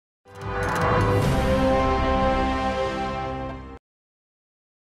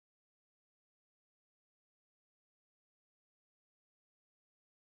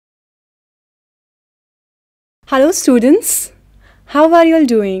Hello students, how are you all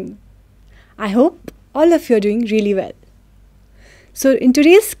doing? I hope all of you are doing really well. So in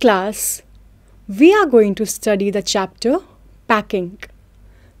today's class, we are going to study the chapter Packing,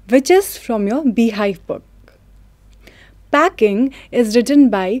 which is from your Beehive book. Packing is written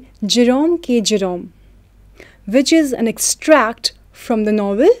by Jerome K. Jerome, which is an extract from the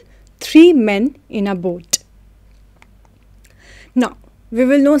novel Three Men in a Boat. Now, we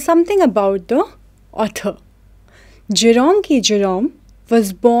will know something about the author. Jerome K. Jerome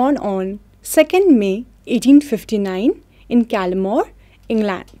was born on 2nd May 1859 in Calmore,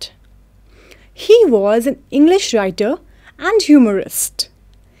 England. He was an English writer and humorist,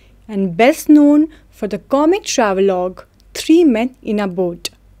 and best known for the comic travelogue Three Men in a Boat,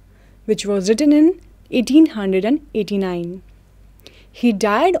 which was written in 1889. He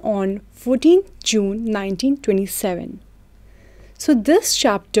died on 14th June 1927. So this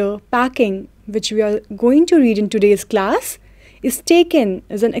chapter, Packing, which we are going to read in today's class, is taken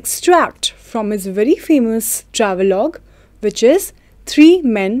as an extract from his very famous travelogue, which is Three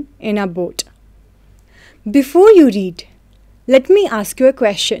Men in a Boat. Before you read, let me ask you a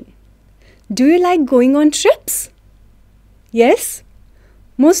question. Do you like going on trips? Yes?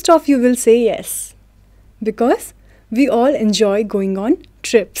 Most of you will say yes, because we all enjoy going on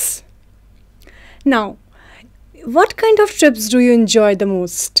trips. Now, what kind of trips do you enjoy the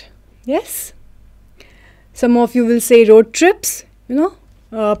most? Yes? Some of you will say road trips,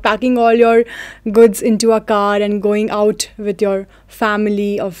 packing all your goods into a car and going out with your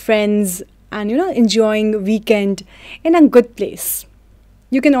family or friends and, enjoying weekend in a good place.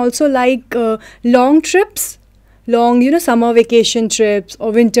 You can also like long trips, summer vacation trips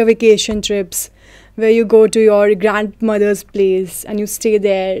or winter vacation trips where you go to your grandmother's place and you stay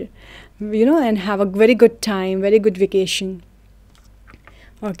there, and have a very good time, very good vacation.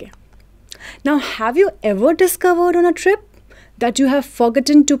 Okay. Now, have you ever discovered on a trip that you have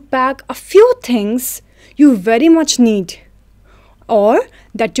forgotten to pack a few things you very much need, or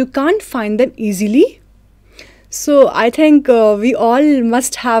that you can't find them easily? So I think we all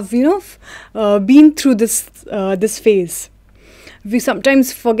must have, been through this phase. We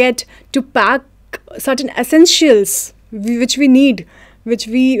sometimes forget to pack certain essentials which we need, which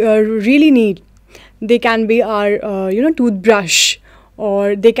we really need. They can be our, toothbrush,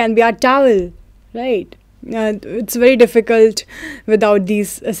 or they can be our towel, right? It's very difficult without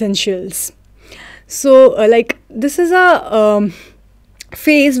these essentials. So, this is a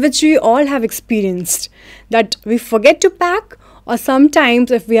phase which we all have experienced, that we forget to pack, or sometimes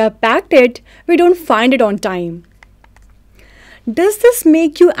if we have packed it, we don't find it on time. Does this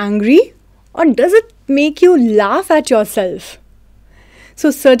make you angry, or does it make you laugh at yourself? So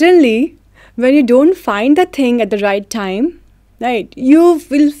certainly, when you don't find the thing at the right time, right, you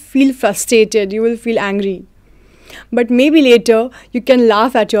will feel frustrated, you will feel angry. But maybe later, you can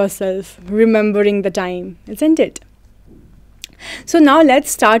laugh at yourself, remembering the time, isn't it? So now let's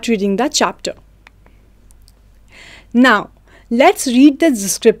start reading the chapter. Now, let's read the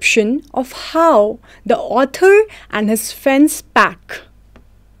description of how the author and his friends pack.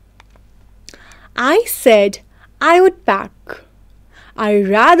 I said I would pack. I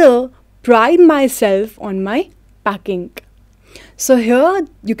rather pride myself on my packing. So here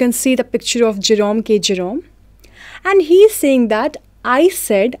you can see the picture of Jerome K. Jerome, and he's saying that I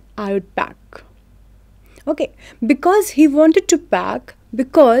said I would pack. Okay, because he wanted to pack,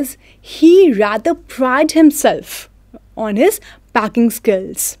 because he rather prided himself on his packing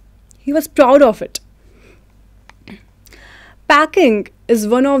skills. He was proud of it. Packing is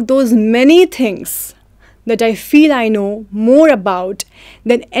one of those many things that I feel I know more about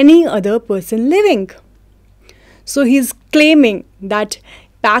than any other person living. So he's claiming that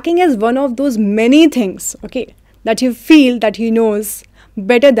packing is one of those many things, that he feels that he knows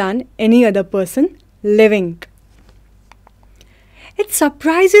better than any other person living. It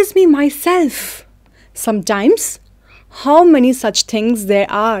surprises me myself sometimes how many such things there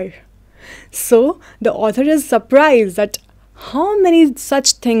are. So the author is surprised that how many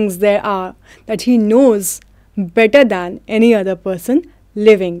such things there are that he knows better than any other person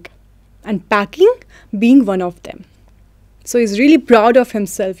living, and packing being one of them. So he's really proud of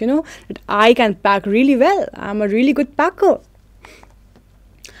himself, that I can pack really well. I'm a really good packer.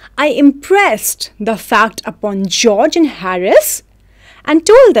 I impressed the fact upon George and Harris and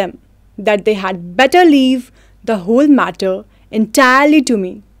told them that they had better leave the whole matter entirely to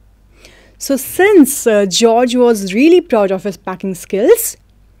me. So since George was really proud of his packing skills,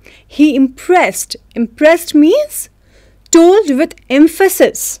 he impressed. Impressed means told with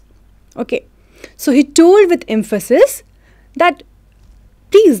emphasis. Okay. So he told with emphasis that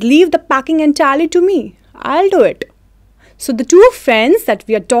please leave the packing entirely to me. I'll do it. So the two friends that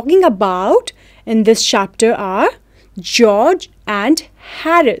we are talking about in this chapter are George and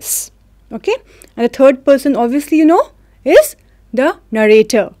Harris. Okay? And the third person, obviously, you know, is the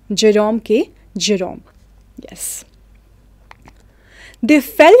narrator, Jerome K. Jerome. Yes. They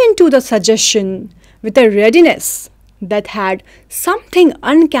fell into the suggestion with a readiness that had something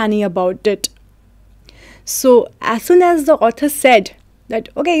uncanny about it. So as soon as the author said that,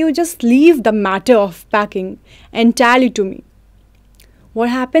 okay, you just leave the matter of packing entirely to me, what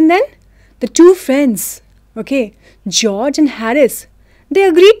happened then? The two friends, okay, George and Harris, they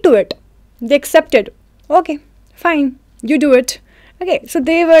agreed to it. They accepted. Okay, fine, you do it. Okay, so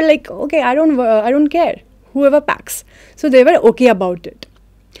they were like, okay, I don't care, whoever packs. So they were okay about it.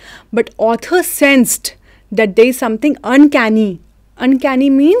 But author sensed that there is something uncanny. Uncanny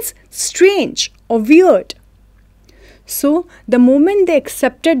means strange or weird. So the moment they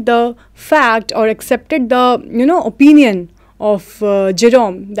accepted the fact or accepted the opinion of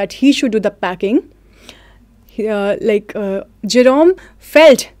Jerome that he should do the packing, Jerome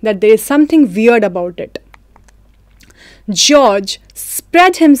felt that there is something weird about it. George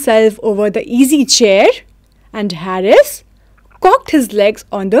spread himself over the easy chair and Harris cocked his legs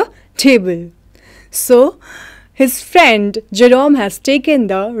on the table. So his friend Jerome has taken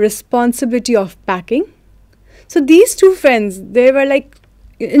the responsibility of packing. So these two friends, they were like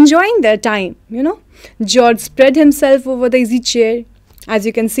enjoying their time, George spread himself over the easy chair. As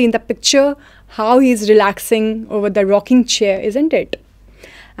you can see in the picture, how he is relaxing over the rocking chair, isn't it?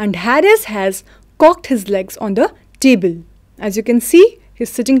 And Harris has cocked his legs on the table. As you can see, his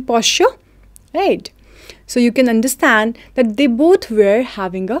sitting posture, right? So you can understand that they both were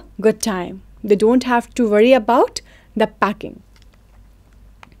having a good time. They don't have to worry about the packing.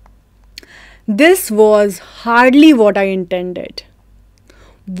 This was hardly what I intended.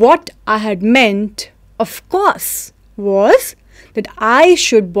 What I had meant, of course, was that I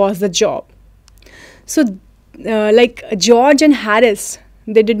should boss the job. So, like George and Harris,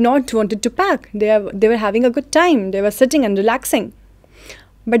 they did not wanted to pack. They were having a good time. They were sitting and relaxing.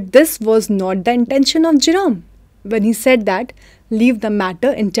 But this was not the intention of Jerome when he said that, leave the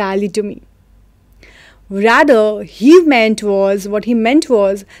matter entirely to me. Rather, what he meant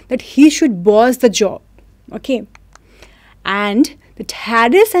was that he should boss the job. Okay. And that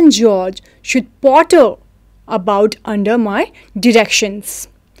Harris and George should potter about under my directions.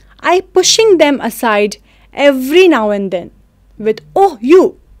 I pushing them aside every now and then with, oh,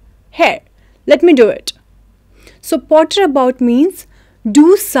 you, here, let me do it. So potter about means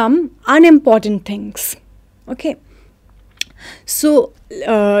do some unimportant things. Okay. So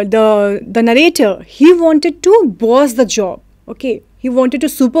the narrator, he wanted to boss the job. Okay. He wanted to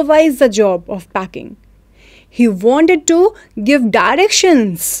supervise the job of packing. He wanted to give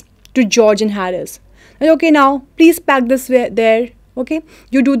directions to George and Harris. Okay, now please pack this there. Okay,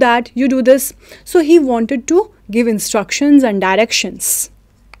 you do that, you do this. So he wanted to give instructions and directions.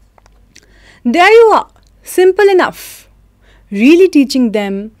 There you are, simple enough. Really teaching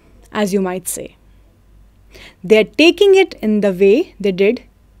them, as you might say. They're taking it in the way they did,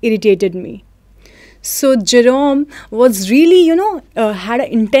 irritated me. So Jerome was really, had an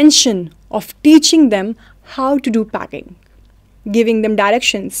intention of teaching them how to do packing, giving them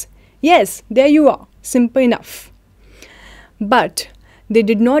directions. Yes, there you are, simple enough. But they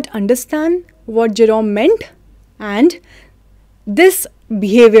did not understand what Jerome meant, and this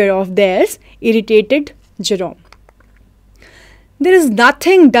behavior of theirs irritated Jerome. There is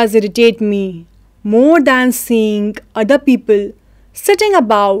nothing does irritate me more than seeing other people sitting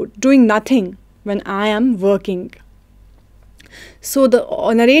about doing nothing when I am working. So the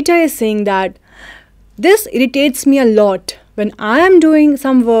narrator is saying that this irritates me a lot when I am doing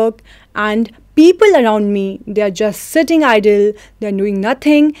some work and people around me, they are just sitting idle, they are doing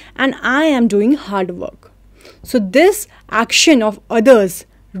nothing, and I am doing hard work. So this action of others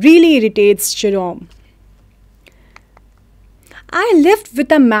really irritates Jerome. I lived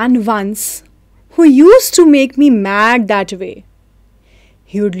with a man once who used to make me mad that way.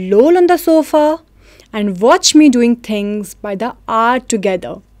 He would loll on the sofa and watch me doing things by the hour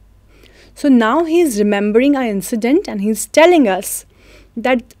together. So now he is remembering an incident and he is telling us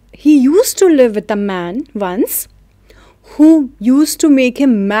that he used to live with a man once who used to make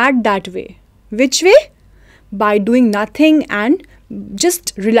him mad that way. Which way? By doing nothing and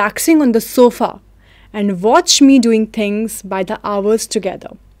just relaxing on the sofa and watch me doing things by the hours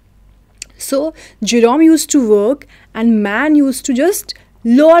together. So Jerome used to work and man used to just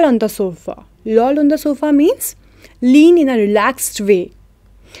loll on the sofa. Loll on the sofa means lean in a relaxed way.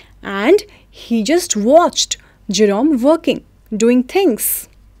 And he just watched Jerome working, doing things.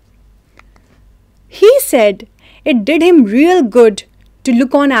 He said it did him real good to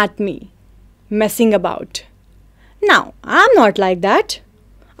look on at me, messing about. Now, I'm not like that.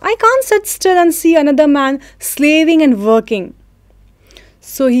 I can't sit still and see another man slaving and working.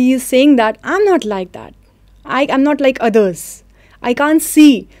 So he is saying that I'm not like that. I am not like others. I can't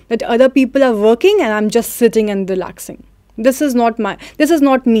see that other people are working and I'm just sitting and relaxing. This is not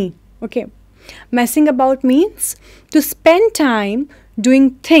me. Okay. Messing about means to spend time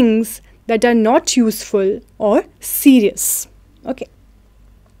doing things that are not useful or serious. Okay.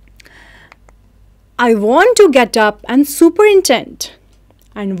 I want to get up and superintend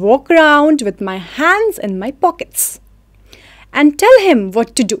and walk around with my hands in my pockets and tell him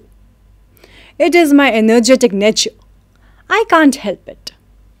what to do. It is my energetic nature. I can't help it.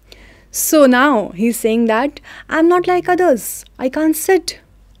 So now he's saying that I'm not like others. I can't sit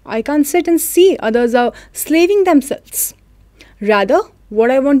and see others are slaving themselves. Rather,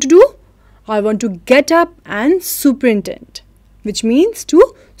 what I want to do? I want to get up and superintend, which means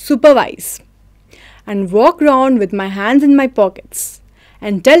to supervise, and walk around with my hands in my pockets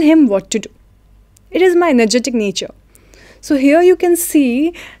and tell him what to do. It is my energetic nature. So here you can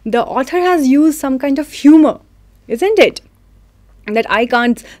see the author has used some kind of humor, isn't it? That I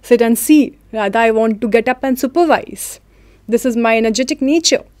can't sit and see, rather I want to get up and supervise. This is my energetic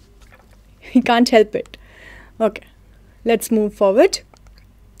nature. He can't help it. Okay, let's move forward.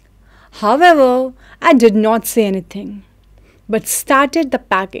 However, I did not say anything, but started the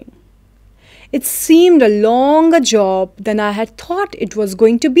packing. It seemed a longer job than I had thought it was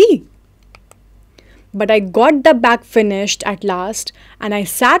going to be. But I got the bag finished at last and I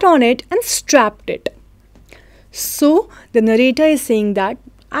sat on it and strapped it. So the narrator is saying that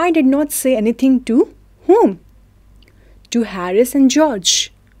I did not say anything to whom? To Harris and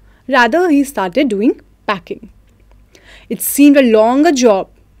George. Rather, he started doing packing. It seemed a longer job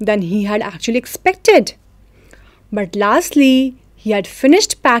than he had actually expected. But lastly, he had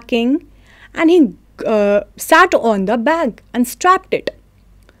finished packing and he sat on the bag and strapped it.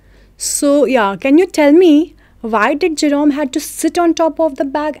 So yeah, can you tell me why did Jerome had to sit on top of the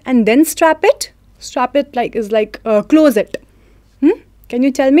bag and then strap it? Strap it like close it. Can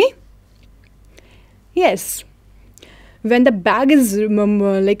you tell me? Yes. When the bag is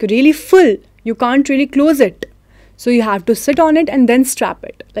like really full, you can't really close it. So you have to sit on it and then strap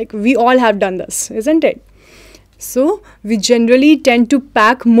it. Like we all have done this, isn't it? So we generally tend to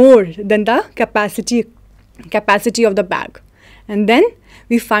pack more than the capacity of the bag. And then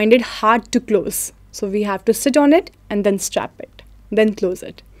we find it hard to close. So we have to sit on it and then strap it, then close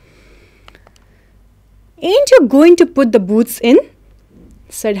it. Ain't you going to put the boots in?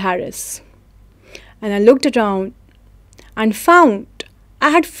 Said Harris. And I looked around and found I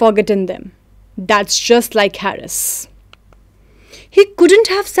had forgotten them. That's just like Harris. He couldn't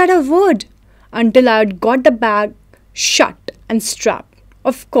have said a word until I had got the bag shut and strapped,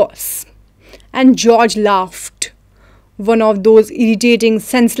 of course. And George laughed. One of those irritating,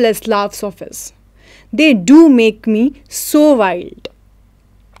 senseless laughs of his. They do make me so wild.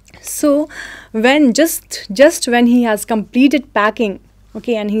 So when just when he has completed packing,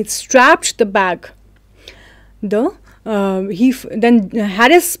 okay, and he strapped the bag, then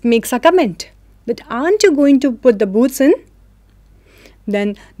Harris makes a comment that aren't you going to put the boots in?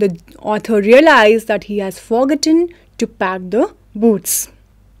 Then the author realized that he has forgotten to pack the boots.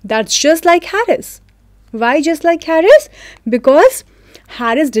 That's just like Harris. Why just like Harris? Because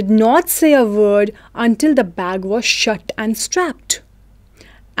Harris did not say a word until the bag was shut and strapped.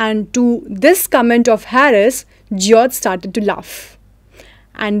 And to this comment of Harris, George started to laugh.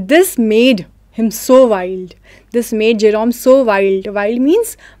 And this made him so wild. This made Jerome so wild. Wild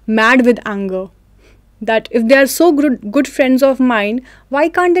means mad with anger. That if they are so good friends of mine, why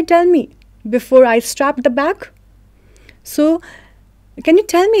can't they tell me before I strap the bag? So, can you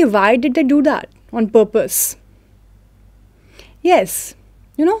tell me why did they do that on purpose? Yes,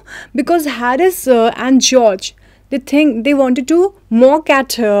 because Harris and George, they wanted to mock at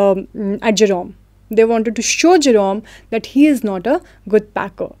Jerome. They wanted to show Jerome that he is not a good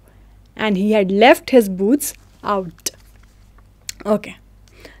packer. And he had left his boots out. Okay,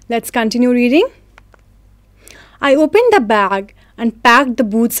 let's continue reading. I opened the bag and packed the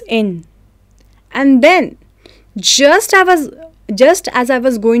boots in. And then, just as I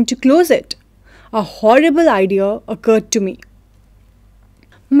was going to close it, a horrible idea occurred to me.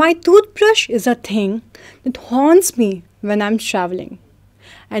 My toothbrush is a thing that haunts me when I'm traveling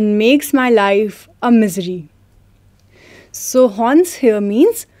and makes my life a misery. So haunts here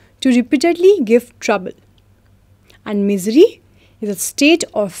means to repeatedly give trouble. And misery is a state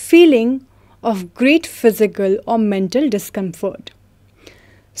of feeling of great physical or mental discomfort.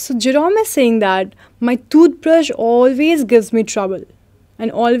 So Jerome is saying that my toothbrush always gives me trouble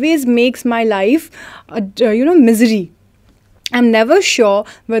and always makes my life misery. I'm never sure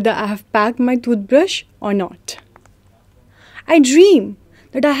whether I have packed my toothbrush or not. I dream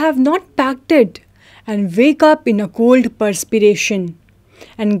that I have not packed it and wake up in a cold perspiration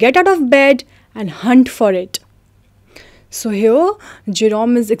and get out of bed and hunt for it. So here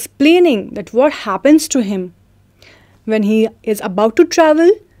Jerome is explaining that what happens to him when he is about to travel.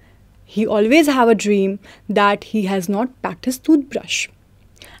 He always have a dream that he has not packed his toothbrush.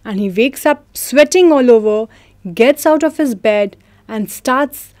 And he wakes up sweating all over, gets out of his bed and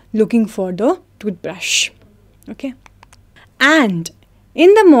starts looking for the toothbrush. Okay. And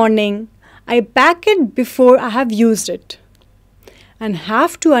in the morning, I pack it before I have used it and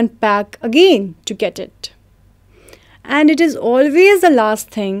have to unpack again to get it. And it is always the last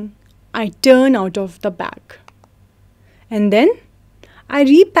thing I turn out of the bag. And then I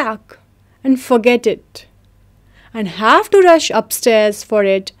repack and forget it and have to rush upstairs for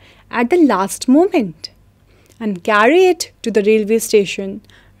it at the last moment and carry it to the railway station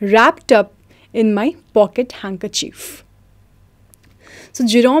wrapped up in my pocket handkerchief. So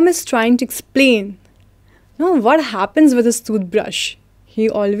Jerome is trying to explain what happens with his toothbrush. He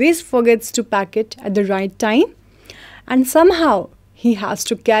always forgets to pack it at the right time and somehow he has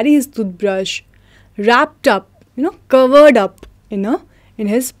to carry his toothbrush wrapped up, covered up in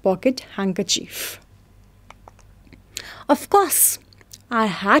his pocket handkerchief. Of course, I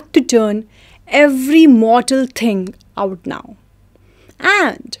had to turn every mortal thing out now.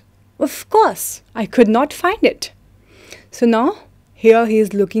 And of course, I could not find it. So now, here he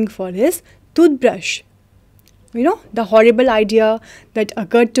is looking for his toothbrush. The horrible idea that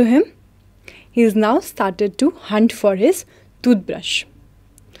occurred to him. He has now started to hunt for his toothbrush.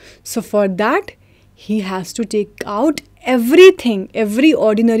 So for that, he has to take out everything, every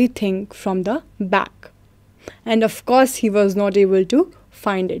ordinary thing from the bag. And of course, he was not able to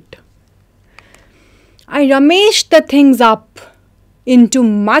find it. I rummaged the things up into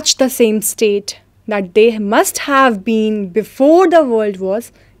much the same state that they must have been before the world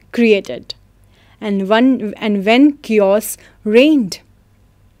was created. And when chaos reigned.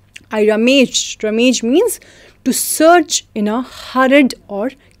 I rummaged. Rummage means to search in a hurried or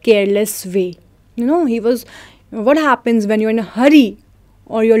careless way. What happens when you're in a hurry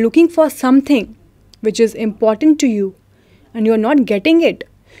or you're looking for something which is important to you and you're not getting it.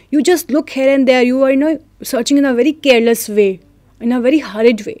 You just look here and there. You are searching in a very careless way, in a very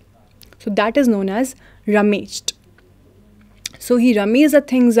hurried way. So that is known as rummaged. So he rummaged the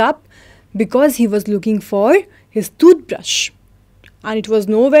things up because he was looking for his toothbrush and it was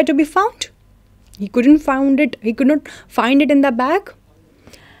nowhere to be found. He couldn't find it. He could not find it in the bag.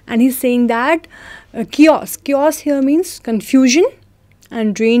 And he's saying that chaos. Chaos here means confusion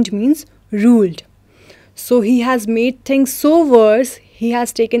and drained means ruled. So he has made things so worse. He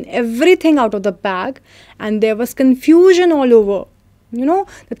has taken everything out of the bag and there was confusion all over.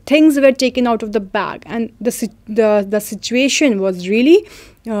 The things were taken out of the bag and the situation was really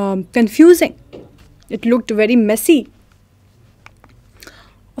confusing. It looked very messy.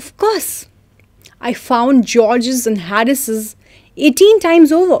 Of course, I found George's and Harris's 18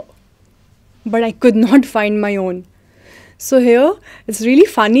 times over, but I could not find my own. So here, it's really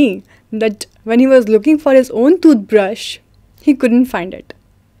funny that when he was looking for his own toothbrush, he couldn't find it.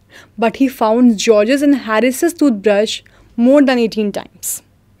 But he found George's and Harris's toothbrush more than 18 times.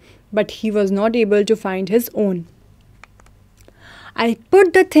 But he was not able to find his own. I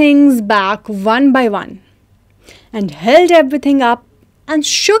put the things back one by one and held everything up and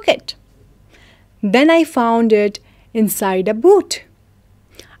shook it. Then I found it inside a boot.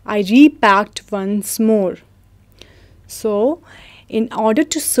 I repacked once more. So, in order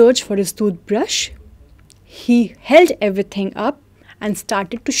to search for his toothbrush, he held everything up and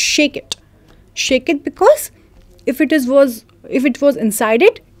started to shake it. Shake it because if it was inside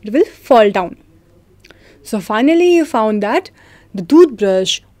it, it will fall down. So finally he found that the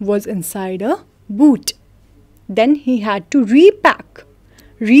toothbrush was inside a boot. Then he had to repack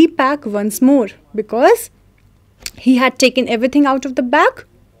once more because he had taken everything out of the bag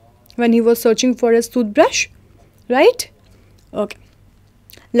when he was searching for his toothbrush, right? Okay,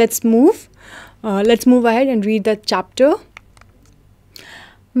 let's move ahead and read the chapter.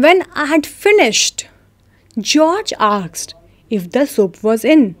 When I had finished, George asked if the soap was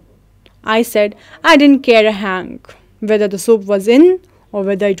in. I said I didn't care a hang whether the soap was in or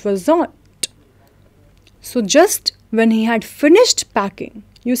whether it was not. So just when he had finished packing,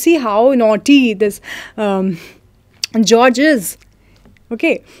 you see how naughty this George is.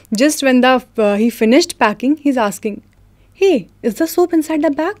 Okay, just when he finished packing, he's "Hey, is the soap inside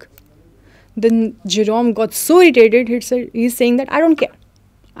the bag?" Then Jerome got so irritated, he's saying that, "I don't care.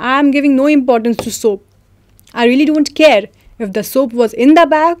 I'm giving no importance to soap. I really don't care if the soap was in the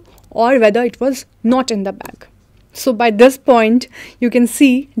bag or whether it was not in the bag." So by this point, you can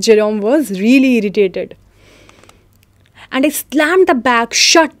see Jerome was really irritated. And I slammed the bag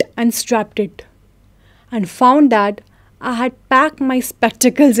shut and strapped it, and found that I had packed my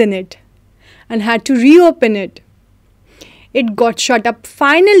spectacles in it and had to reopen it. It got shut up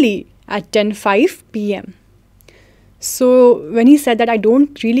finally at 10:05 p.m. So when he said that, "I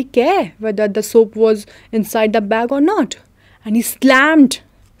don't really care whether the soap was inside the bag or not," and he slammed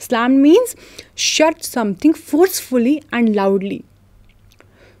means shut something forcefully and loudly.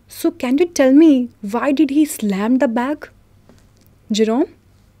 So can you tell me, why did he slam the bag, Jerome?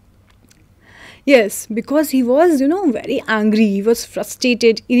 Yes, because he was, very angry. He was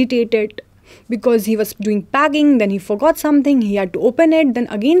frustrated, irritated, because he was doing packing, then he forgot something, he had to open it, then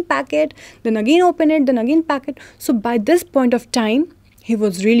again pack it, then again open it, then again pack it. So by this point of time, he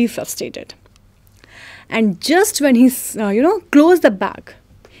was really frustrated. And just when he, closed the bag,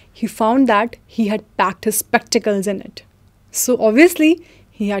 he found that he had packed his spectacles in it. So obviously,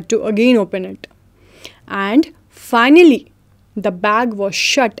 he had to again open it. And finally, the bag was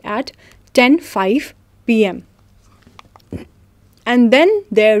shut at 10:05 p.m. And then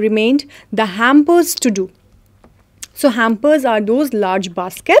there remained the hampers to do. So hampers are those large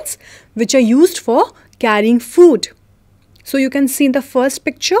baskets which are used for carrying food. So you can see in the first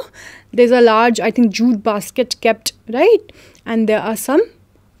picture, there's a large, I think, jute basket kept, right? And there are some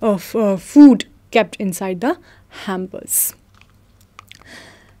food kept inside the hampers.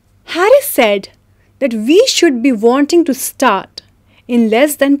 Harris said that we should be wanting to start in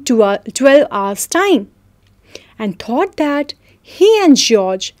less than 12 hours' time, and thought that he and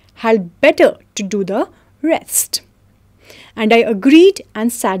George had better to do the rest. And I agreed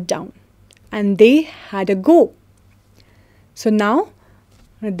and sat down, and they had a go. So now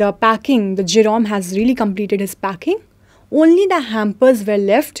the packing, the Jerome has really completed his packing. Only the hampers were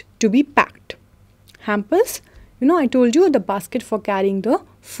left to be packed. Hampers, I told you, the basket for carrying the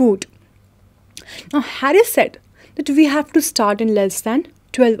food. Now Harris said that we have to start in less than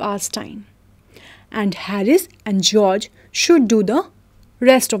 12 hours' time, and Harris and George should do the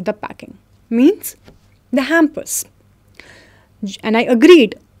rest of the packing, means the hampers. And I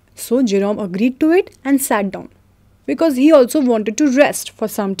agreed. So Jerome agreed to it and sat down, because he also wanted to rest for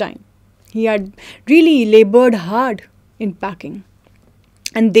some time. He had really labored hard in packing.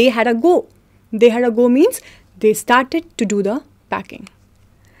 And they had a go. They had a go means they started to do the packing.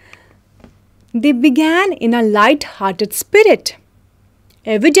 They began in a light-hearted spirit,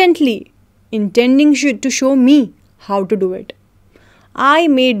 evidently intending to show me how to do it. I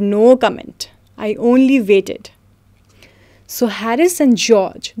made no comment. I only waited. So Harris and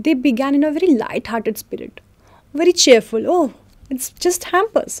George, they began in a very light-hearted spirit, very cheerful. "Oh, it's just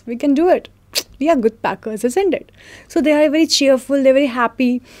hampers. We can do it. We are good packers, isn't it?" So they are very cheerful. They're very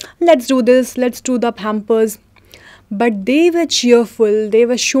happy. "Let's do this. Let's do the hampers." But they were cheerful. They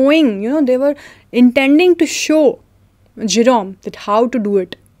were showing, they were intending to show Jerome that how to do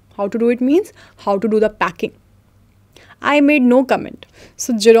it. How to do it means how to do the packing. I made no comment.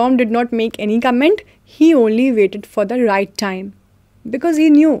 So Jerome did not make any comment. He only waited for the right time, because he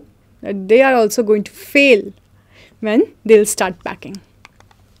knew that they are also going to fail when they'll start packing.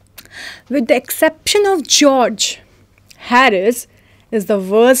 With the exception of George, Harris is the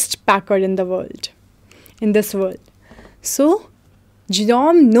worst packer in this world. So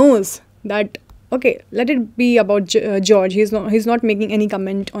Jerome knows that, okay, let it be about George. He's not making any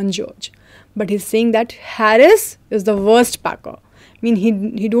comment on George, but he's saying that Harris is the worst packer. I mean,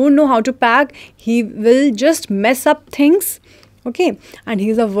 he don't know how to pack. He will just mess up things, okay? And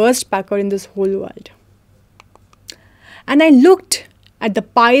he's the worst packer in this whole world. And I looked at the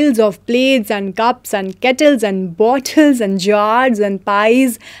piles of plates and cups and kettles and bottles and jars and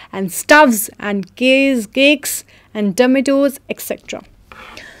pies and stuffs and cakes and tomatoes, etc.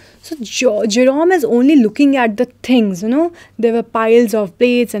 So Jerome is only looking at the things, There were piles of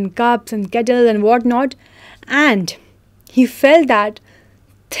plates and cups and kettles and whatnot. And he felt that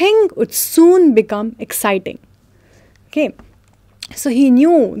thing would soon become exciting. Okay. So he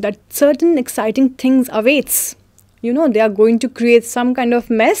knew that certain exciting things awaits. They are going to create some kind of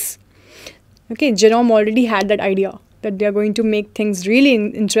mess. Okay, Jerome already had that idea that they are going to make things really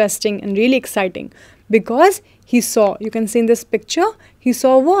interesting and really exciting, because he saw, you can see in this picture, he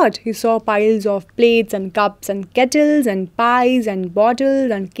saw what? He saw piles of plates and cups and kettles and pies and bottles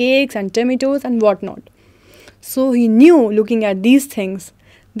and cakes and tomatoes and whatnot. So he knew, looking at these things,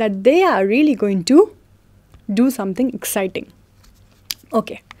 that they are really going to do something exciting.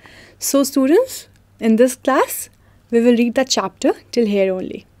 Okay, so students, in this class, we will read the chapter till here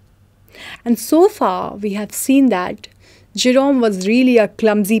only. And so far, we have seen that Jerome was really a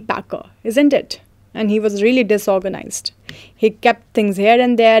clumsy packer, isn't it? And he was really disorganized. He kept things here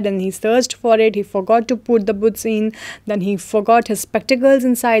and there, then he searched for it, he forgot to put the boots in, then he forgot his spectacles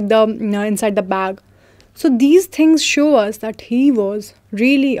inside the bag. So these things show us that he was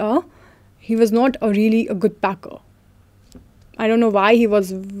not really a good packer. I don't know why he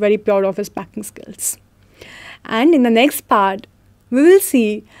was very proud of his packing skills. And in the next part, we will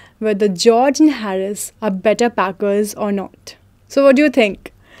see whether George and Harris are better packers or not. So what do you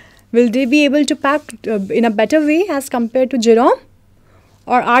think? Will they be able to pack in a better way as compared to Jerome?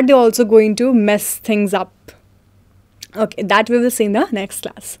 Or are they also going to mess things up? Okay, that we will see in the next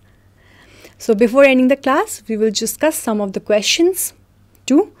class. So before ending the class, we will discuss some of the questions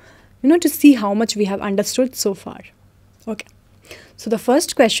to see how much we have understood so far. Okay. So the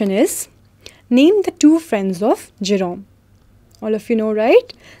first question is, name the two friends of Jerome. All of you know,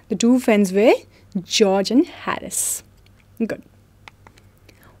 right? The two friends were George and Harris. Good.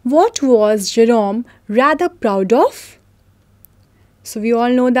 What was Jerome rather proud of? So we all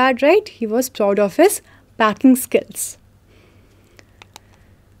know that, right? He was proud of his packing skills.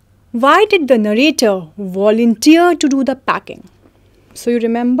 Why did the narrator volunteer to do the packing? So you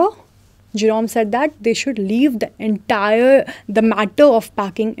remember, Jerome said that they should leave the matter of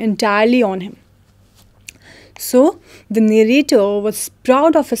packing entirely on him. So the narrator was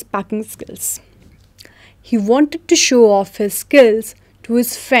proud of his packing skills. He wanted to show off his skills to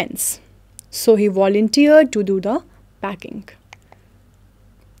his friends. So he volunteered to do the packing.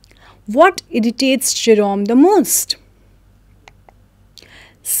 What irritates Jerome the most?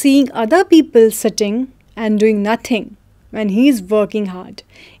 Seeing other people sitting and doing nothing when he is working hard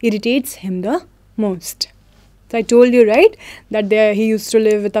irritates him the most. So I told you, right, that he used to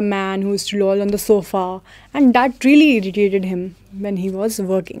live with a man who used to loll on the sofa, and that really irritated him when he was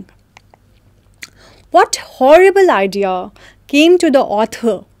working. What horrible idea came to the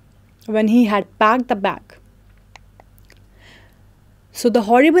author when he had packed the bag? So the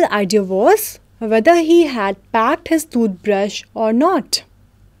horrible idea was whether he had packed his toothbrush or not.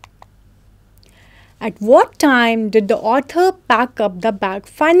 At what time did the author pack up the bag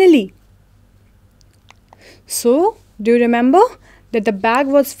finally? So, do you remember that the bag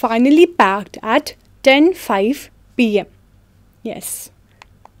was finally packed at 10:05 p.m.? Yes.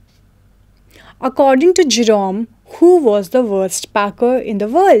 According to Jerome, who was the worst packer in the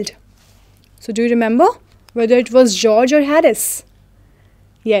world? So, do you remember whether it was George or Harris?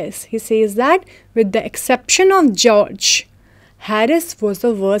 Yes, he says that with the exception of George, Harris was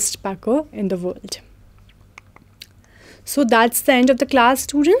the worst packer in the world. So that's the end of the class,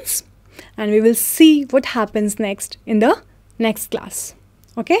 students, and we will see what happens next in the next class.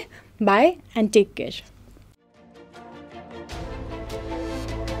 Okay, bye and take care.